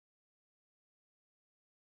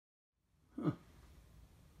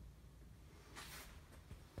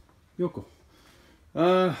Yoko.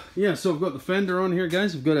 Yeah, so I've got the fender on here,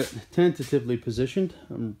 guys. I've got it tentatively positioned.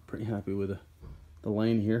 I'm pretty happy with the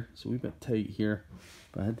line here. So we've got tight here,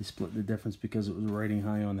 but I had to split the difference because it was riding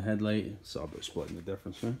high on the headlight. So I'll be splitting the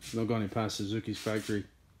difference, right? Not going to pass Suzuki's factory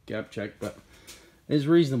gap check, but it's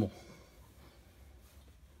reasonable.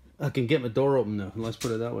 I can get my door open now, let's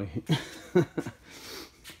put it that way.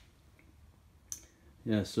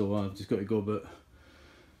 Yeah, so I've just got to go about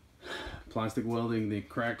plastic welding the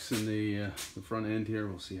cracks in the front end here.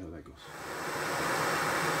 We'll see how that goes.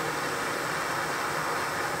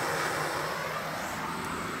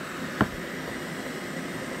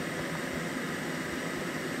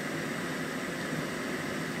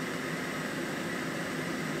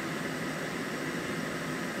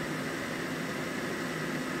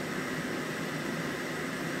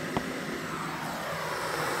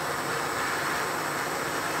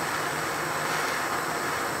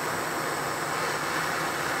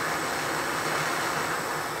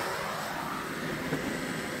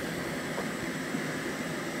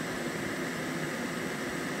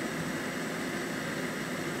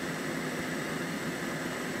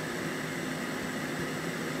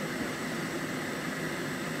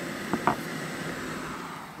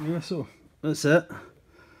 Yeah, so that's it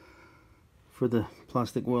for the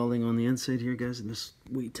plastic welding on the inside here, guys. And this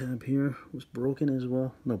wee tab here was broken as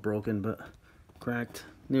well. Not broken, but cracked,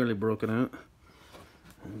 nearly broken out.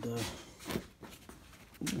 And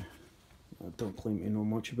I don't claim to know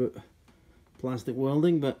much about plastic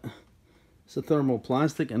welding, but it's a thermal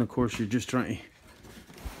plastic, and of course you're just trying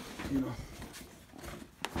to, you know,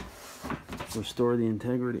 restore the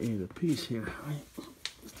integrity of the piece here. Right,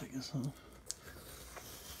 let's take this off.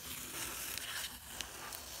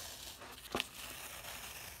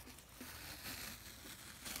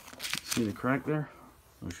 See the crack there?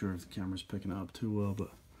 Not sure if the camera's picking it up too well,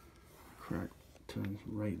 but crack turns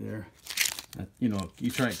right there. You know,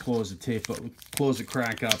 you try to close the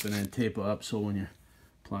crack up and then tape it up, so when you're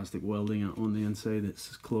plastic welding it on the inside, it's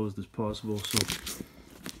as closed as possible. So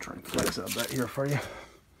I'll try and flex that bit here for you.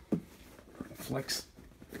 Flex.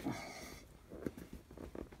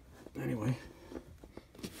 Anyway,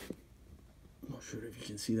 I'm not sure if you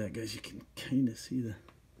can see that, guys. You can kind of see the.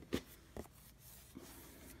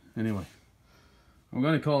 Anyway, I'm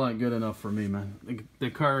going to call that good enough for me, man. The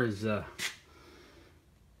car is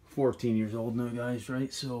 14 years old now, guys,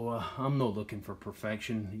 right? So I'm not looking for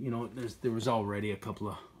perfection. You know, there was already a couple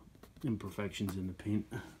of imperfections in the paint.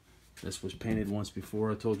 This was painted once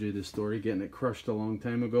before. I told you this story, getting it crushed a long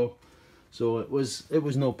time ago. So it was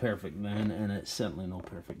no perfect then, and it's certainly no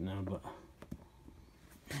perfect now, but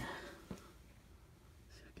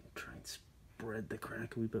spread the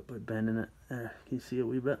crack a wee bit by bending it. There, can you see a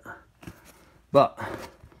wee bit? But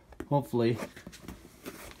hopefully,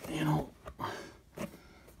 you know, I'm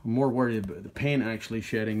more worried about the paint actually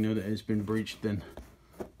shedding now that it's been breached than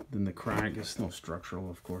the crack. It's no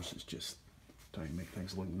structural, of course. It's just trying to make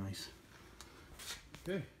things look nice.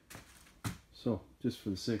 Okay, so just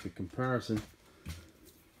for the sake of comparison,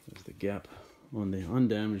 there's the gap on the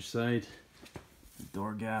undamaged side, the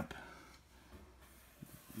door gap.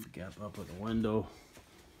 The gap up at the window.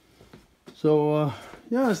 So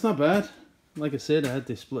yeah, it's not bad. Like I said, I had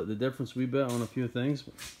to split the difference a wee bit on a few things,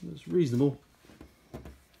 but it's reasonable.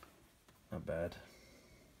 Not bad.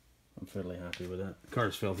 I'm fairly happy with that. The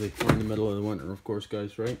car's filthy. We're in the middle of the winter, of course,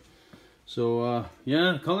 guys, right? So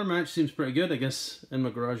yeah, color match seems pretty good. I guess in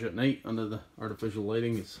my garage at night under the artificial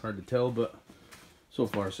lighting, it's hard to tell, but so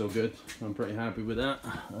far so good. I'm pretty happy with that.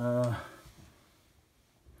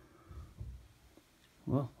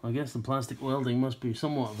 Well, I guess the plastic welding must be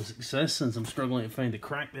somewhat of a success, since I'm struggling to find the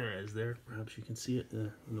crack there is there. Perhaps you can see it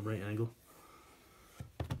in the right angle.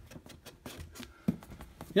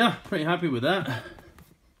 Yeah, pretty happy with that.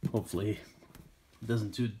 Hopefully it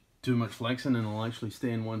doesn't do too much flexing and it'll actually stay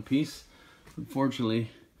in one piece. Unfortunately,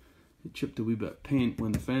 it chipped a wee bit of paint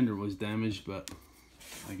when the fender was damaged, but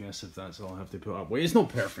I guess if that's all I have to put up with. It's not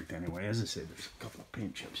perfect anyway. As I said, there's a couple of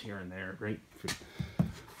paint chips here and there, right?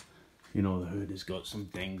 You know, the hood has got some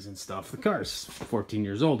dings and stuff. The car's 14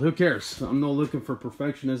 years old. Who cares? I'm not looking for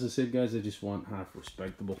perfection, as I said, guys. I just want half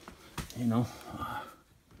respectable. You know,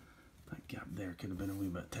 that gap there could have been a wee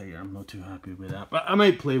bit tighter. I'm not too happy with that. But I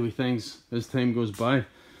might play with things as time goes by.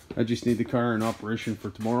 I just need the car in operation for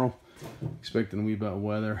tomorrow. Expecting a wee bit of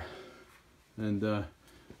weather. And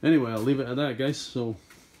anyway, I'll leave it at that, guys. So,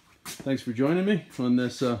 thanks for joining me on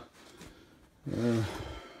this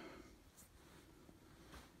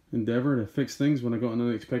endeavor to fix things when I got an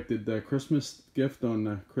unexpected Christmas gift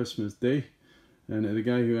on Christmas Day. And the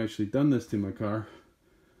guy who actually done this to my car,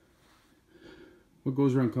 what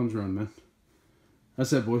goes around comes around, man.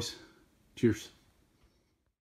 That's it, boys. Cheers.